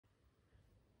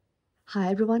Hi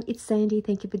everyone, it's Sandy.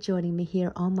 Thank you for joining me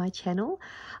here on my channel.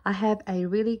 I have a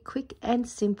really quick and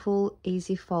simple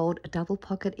easy fold double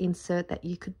pocket insert that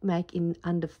you could make in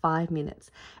under 5 minutes.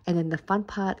 And then the fun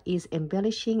part is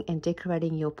embellishing and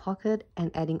decorating your pocket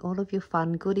and adding all of your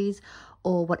fun goodies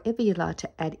or whatever you like to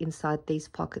add inside these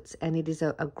pockets. And it is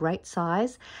a great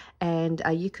size, and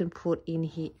you can put in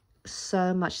here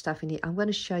so much stuff in here. I'm going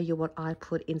to show you what I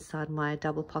put inside my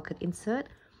double pocket insert.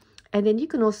 And then you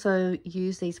can also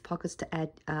use these pockets to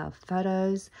add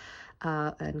photos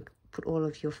and put all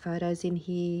of your photos in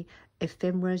here.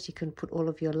 Ephemeras, you can put all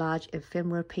of your large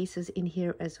ephemera pieces in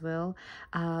here as well.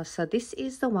 So this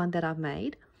is the one that I've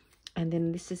made, and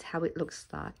then this is how it looks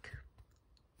like.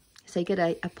 So you get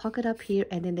a pocket up here,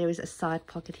 and then there is a side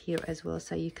pocket here as well,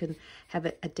 so you can have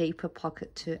a deeper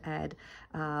pocket to add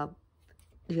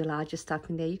your larger stuff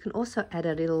in there. You can also add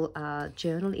a little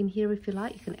journal in here if you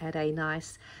like. You can add a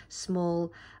nice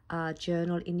small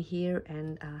journal in here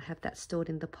and have that stored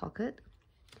in the pocket.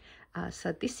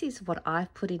 So this is what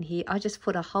I've put in here. I just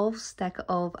put a whole stack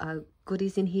of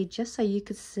goodies in here just so you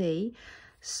could see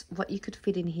what you could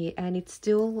fit in here, and it's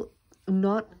still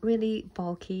not really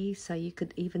bulky, so you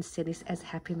could even send this as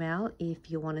Happy Mail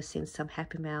if you want to send some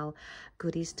Happy Mail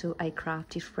goodies to a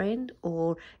crafty friend.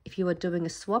 Or if you are doing a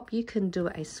swap, you can do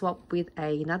a swap with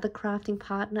another crafting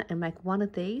partner and make one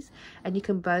of these, and you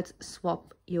can both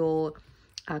swap your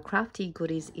crafty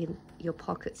goodies in your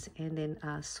pockets and then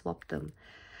swap them.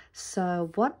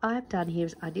 So what I've done here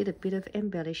is I did a bit of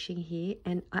embellishing here,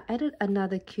 and I added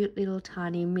another cute little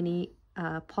tiny mini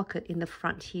pocket in the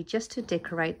front here just to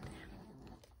decorate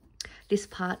this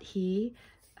part here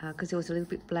because it was a little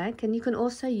bit blank. And you can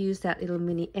also use that little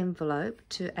mini envelope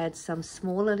to add some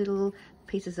smaller little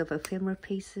pieces of ephemera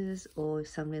pieces or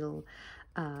some little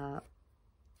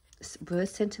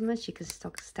verse sentiments. You can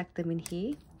stack them in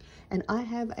here. And I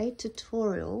have a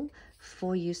tutorial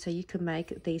for you so you can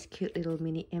make these cute little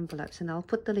mini envelopes, and I'll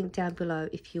put the link down below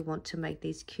if you want to make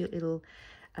these cute little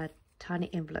tiny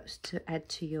envelopes to add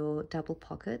to your double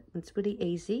pocket. It's really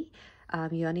easy.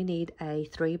 You only need a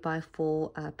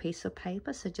 3x4 piece of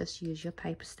paper, so just use your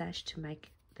paper stash to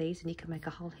make these, and you can make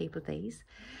a whole heap of these.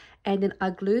 And then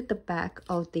I glued the back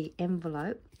of the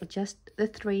envelope, just the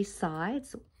 3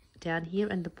 sides down here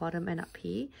and the bottom and up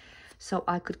here, so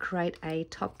I could create a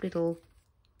top little,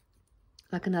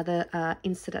 like another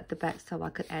insert at the back, so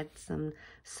I could add some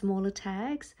smaller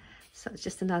tags. So it's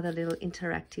just another little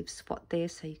interactive spot there,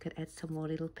 so you could add some more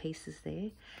little pieces there.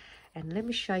 And let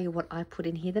me show you what I put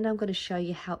in here. Then I'm going to show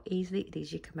you how easily it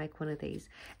is you can make one of these.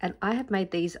 And I have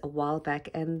made these a while back,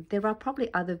 and there are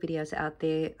probably other videos out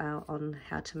there on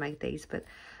how to make these, but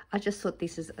I just thought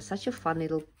this is such a fun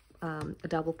little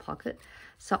double pocket.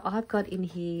 So I've got in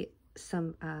here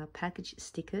some package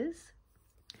stickers,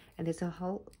 and there's a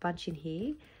whole bunch in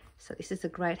here. So this is a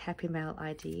great Happy Mail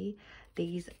idea.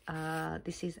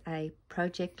 This is a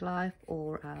Project Life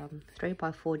or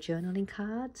 3x4 journaling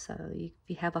card. So if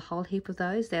you have a whole heap of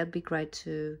those, that would be great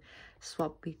to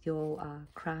swap with your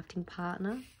crafting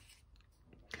partner.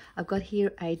 I've got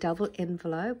here a double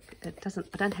envelope. I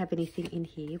don't have anything in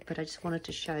here, but I just wanted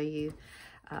to show you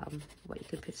what you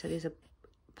can put. So there's a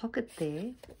pocket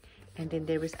there, and then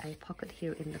there is a pocket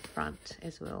here in the front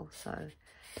as well. So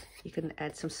you can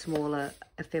add some smaller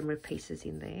ephemera pieces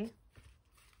in there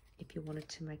if you wanted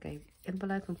to make an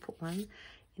envelope and put one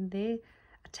in there.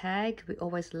 A tag, we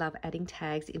always love adding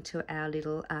tags into our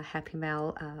little Happy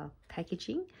Mail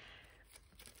packaging.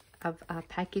 I've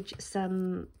packaged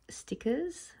some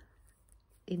stickers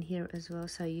in here as well,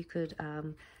 so you could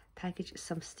package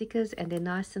some stickers, and they're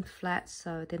nice and flat,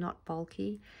 so they're not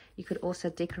bulky. You could also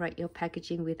decorate your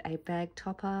packaging with a bag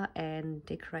topper and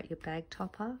decorate your bag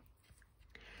topper.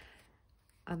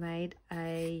 I made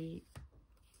a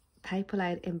paper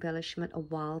laid embellishment a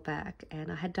while back,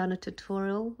 and I had done a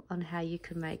tutorial on how you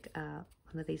can make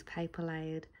one of these paper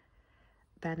laid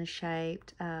banner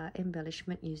shaped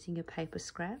embellishment using your paper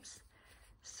scraps.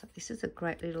 So this is a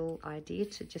great little idea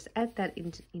to just add that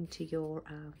into your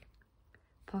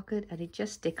pocket, and it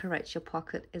just decorates your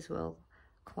pocket as well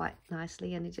quite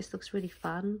nicely, and it just looks really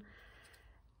fun.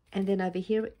 And then over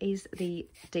here is the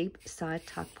deep side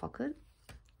tuck pocket.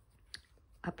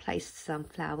 I placed some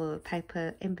flower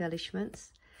paper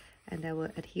embellishments, and they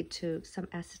were adhered to some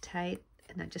acetate,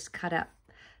 and I just cut out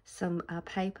some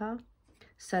paper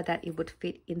so that it would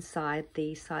fit inside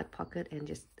the side pocket, and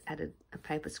just added a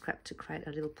paper scrap to create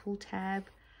a little pull tab.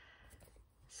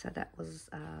 So that was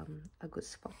a good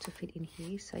spot to fit in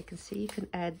here. So you can see you can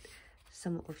add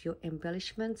some of your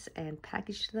embellishments and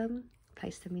package them,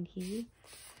 place them in here.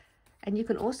 And you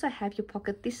can also have your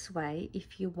pocket this way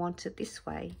if you want it this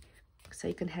way. So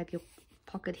you can have your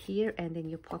pocket here and then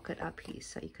your pocket up here.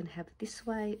 So you can have it this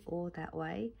way or that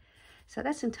way. So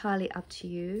that's entirely up to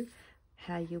you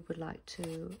how you would like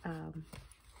to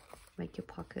make your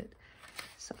pocket.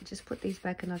 So I'll just put these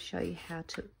back and I'll show you how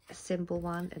to assemble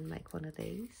one and make one of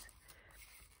these.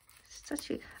 I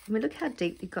mean, look how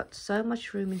deep, you've got so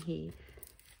much room in here.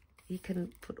 You can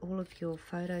put all of your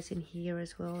photos in here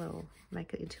as well, or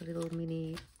make it into a little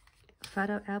mini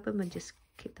photo album and just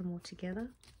keep them all together.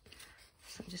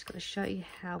 So I'm just going to show you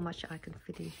how much I can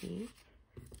fit in here.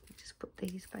 Just put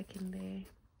these back in there.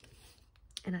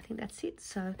 And I think that's it.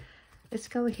 So let's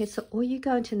go ahead. So all you're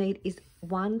going to need is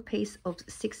one piece of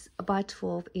 6 by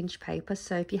 12 inch paper.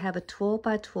 So if you have a 12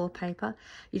 by 12 paper,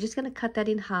 you're just going to cut that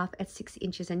in half at 6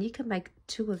 inches, and you can make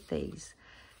 2 of these.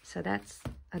 So that's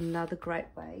another great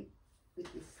way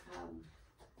with this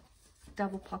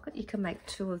double pocket. You can make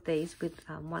 2 of these with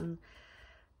one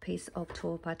piece of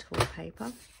 12 by 12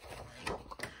 paper.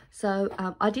 So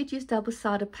I did use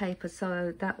double-sided paper,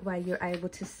 so that way you're able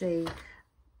to see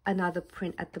another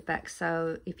print at the back.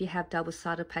 So if you have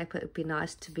double-sided paper, it'd be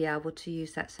nice to be able to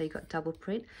use that, so you got double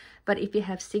print. But if you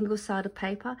have single-sided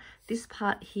paper, this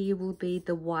part here will be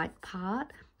the white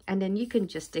part, and then you can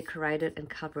just decorate it and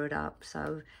cover it up.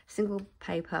 So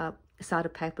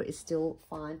single-sided paper is still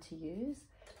fine to use.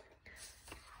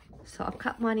 So I've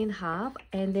cut mine in half,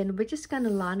 and then we're just going to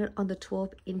line it on the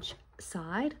 12-inch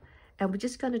side, and we're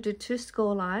just going to do 2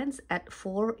 score lines at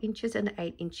 4 inches and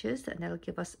 8 inches, and that'll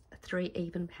give us 3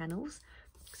 even panels.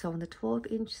 So on the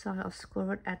 12-inch side, I'll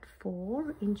score it at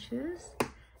 4 inches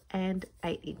and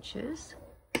 8 inches,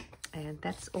 and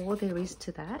that's all there is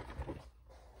to that.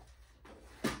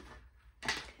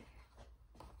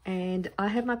 And I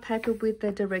have my paper with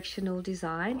the directional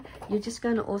design. You're just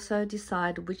going to also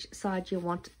decide which side you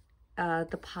want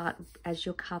the part as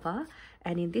your cover,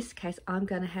 and in this case I'm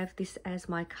going to have this as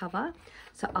my cover,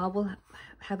 so I will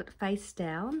have it face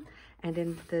down, and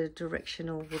then the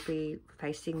directional will be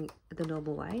facing the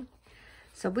normal way.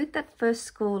 So with that first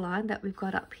score line that we've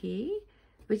got up here,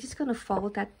 we're just going to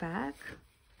fold that back.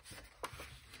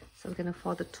 So we're going to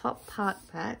fold the top part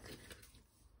back,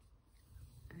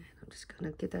 and I'm just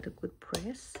going to give that a good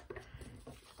press,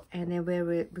 and then where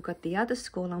we've got the other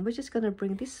score line, we're just going to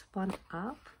bring this one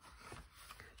up.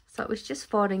 So it's just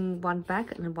folding one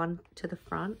back and one to the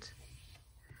front.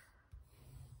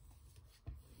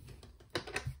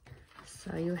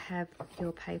 So you have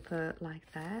your paper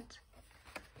like that.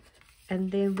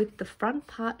 And then with the front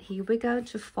part here, we're going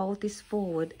to fold this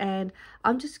forward. And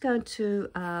I'm just going to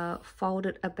fold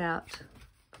it about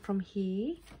from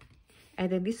here.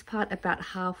 And then this part about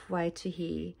halfway to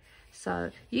here.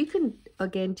 So you can,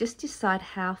 again, just decide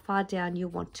how far down you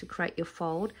want to create your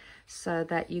fold so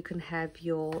that you can have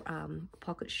your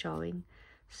pocket showing.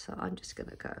 So I'm just going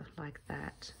to go like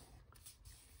that.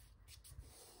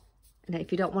 Now,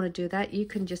 if you don't want to do that, you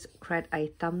can just create a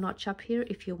thumb notch up here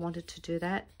if you wanted to do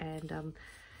that. And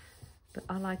but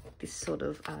I like this sort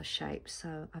of shape,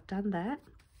 so I've done that.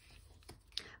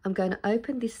 I'm going to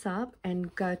open this up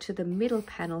and go to the middle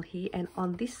panel here, and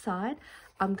on this side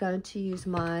I'm going to use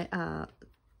my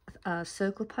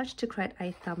circle punch to create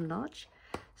a thumb notch.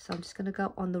 So I'm just going to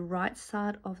go on the right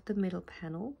side of the middle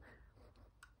panel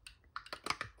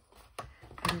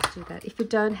and do that. If you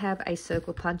don't have a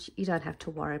circle punch, you don't have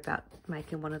to worry about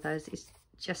making one of those. It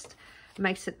just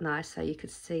makes it nice so you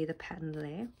could see the pattern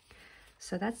there.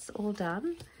 So that's all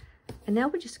done. And now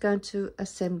we're just going to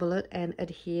assemble it and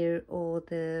adhere all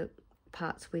the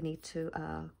parts we need to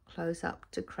close up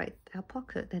to create our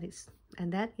pocket.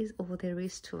 And that is all there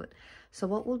is to it. So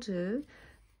what we'll do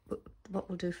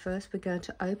first, we're going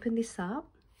to open this up.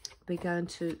 We're going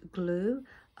to glue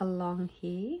along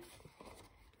here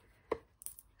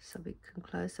so we can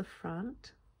close the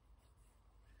front.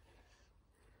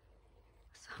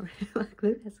 Sorry, my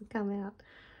glue hasn't come out.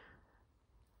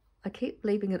 I keep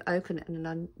leaving it open and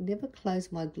I never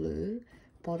close my glue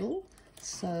bottle,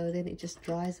 so then it just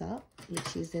dries up,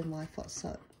 which is then my fault.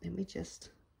 So let me just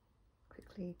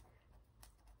quickly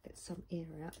get some air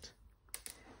out.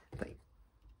 But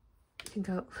you can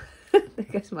go, there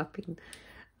goes my pin.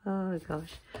 Oh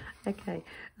gosh. Okay,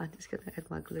 I'm just going to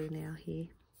add my glue now here.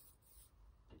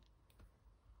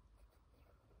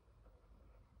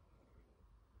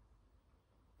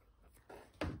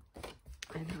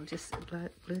 And I'll just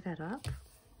glue that up.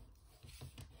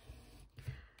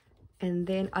 And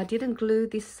then I didn't glue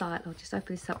this side. I'll just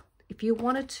open this up. If you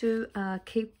wanted to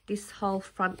keep this whole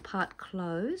front part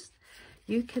closed,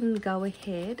 you can go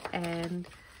ahead and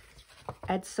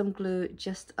add some glue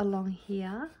just along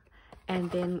here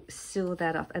and then seal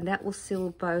that up. And that will seal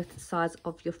both sides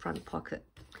of your front pocket.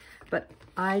 But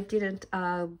I didn't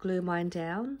glue mine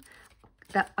down.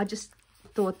 that I just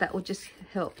thought that would just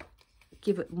help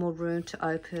give it more room to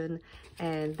open,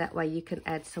 and that way you can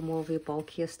add some more of your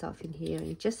bulkier stuff in here,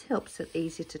 and it just helps it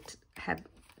easier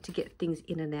to get things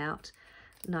in and out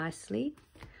nicely.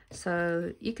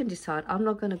 So you can decide. I'm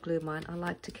not going to glue mine. I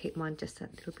like to keep mine just a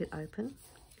little bit open.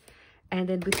 And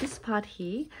then with this part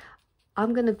here,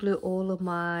 I'm going to glue all of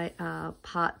my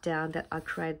part down that I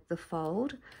created the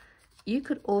fold. You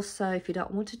could also, if you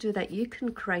don't want to do that, you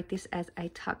can create this as a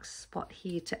tuck spot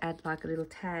here to add like a little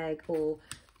tag, or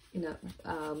you know,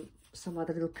 some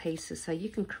other little pieces. So you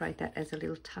can create that as a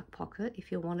little tuck pocket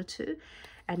if you wanted to.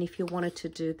 And if you wanted to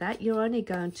do that, you're only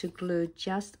going to glue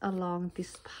just along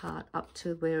this part up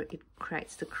to where it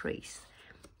creates the crease,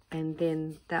 and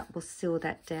then that will seal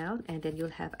that down, and then you'll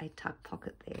have a tuck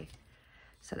pocket there.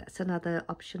 So that's another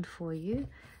option for you,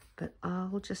 but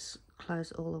I'll just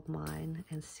close all of mine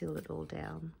and seal it all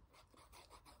down.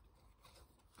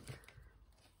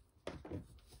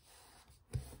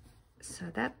 So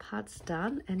that part's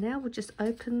done, and now we'll just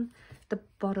open the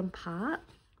bottom part,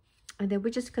 and then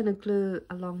we're just going to glue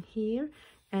along here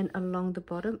and along the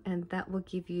bottom, and that will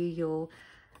give you your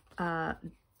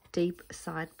deep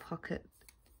side pocket.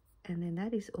 And then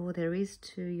that is all there is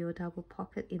to your double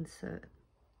pocket insert.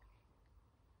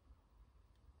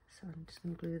 So I'm just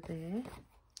going to glue there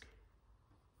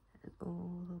and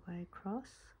all the way across.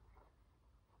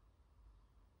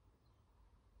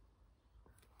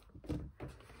 And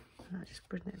I'll just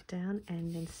bring that down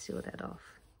and then seal that off.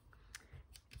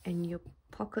 And your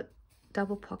pocket,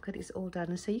 double pocket is all done.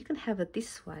 And so you can have it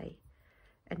this way,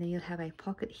 and then you'll have a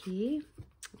pocket here.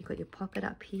 You've got your pocket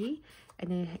up here, and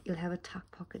then you'll have a tuck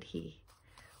pocket here.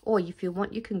 Or if you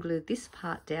want, you can glue this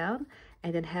part down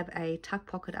and then have a tuck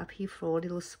pocket up here for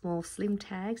little small slim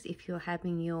tags if you're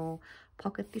having your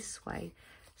pocket this way.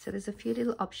 So there's a few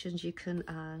little options you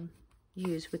can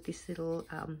use with this little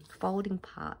folding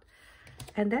part.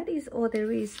 And that is all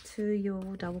there is to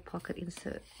your double pocket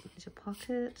insert. There's your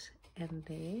pocket and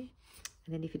there.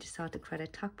 And then if you decide to create a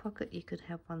tuck pocket, you could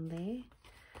have one there.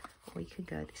 Or you can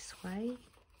go this way,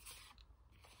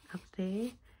 up there,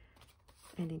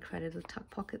 and then create a little tuck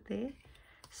pocket there.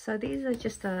 So these are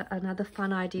just another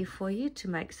fun idea for you to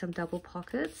make some double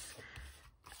pockets.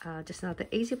 Just another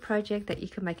easy project that you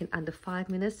can make in under 5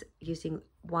 minutes using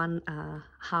one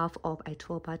half of a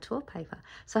 12 by 12 paper.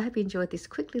 So I hope you enjoyed this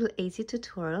quick little easy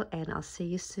tutorial, and I'll see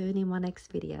you soon in my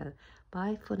next video.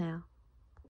 Bye for now.